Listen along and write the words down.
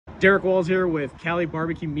Derrick Walz here with Cali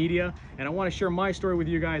BBQ Media, and I want to share my story with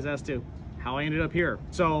you guys as to how I ended up here.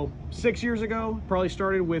 So 6 years ago, probably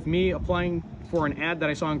started with me applying for an ad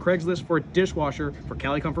that I saw on Craigslist for a dishwasher for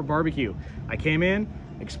Cali Comfort Barbecue. I came in,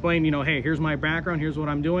 explained, hey, here's my background, here's what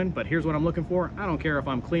I'm doing, but here's what I'm looking for. I don't care if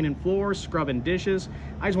I'm cleaning floors, scrubbing dishes.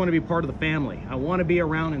 I just want to be part of the family. I want to be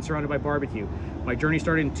around and surrounded by barbecue. My journey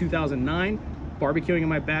started in 2009, barbecuing in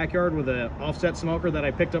my backyard with an offset smoker that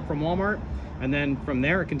I picked up from Walmart. And then from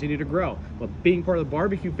there, it continued to grow. But being part of the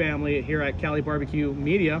barbecue family here at Cali BBQ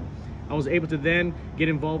Media, I was able to then get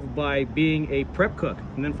involved by being a prep cook.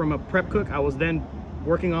 And then from a prep cook, I was then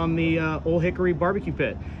working on the Old Hickory barbecue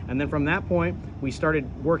pit. And then from that point, we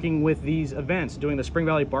started working with these events, doing the Spring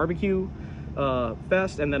Valley Barbecue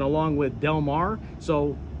Fest, and then along with Del Mar.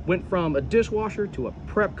 So went from a dishwasher to a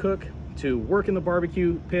prep cook, to work in the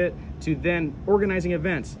barbecue pit, to then organizing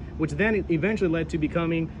events, which then eventually led to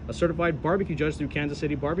becoming a certified barbecue judge through Kansas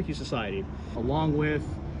City Barbeque Society, along with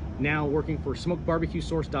now working for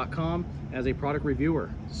SmokedBarbecueSource.com as a product reviewer.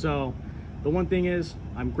 So the one thing is,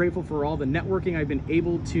 I'm grateful for all the networking I've been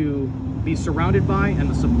able to be surrounded by and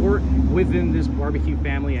the support within this barbecue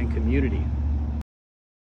family and community.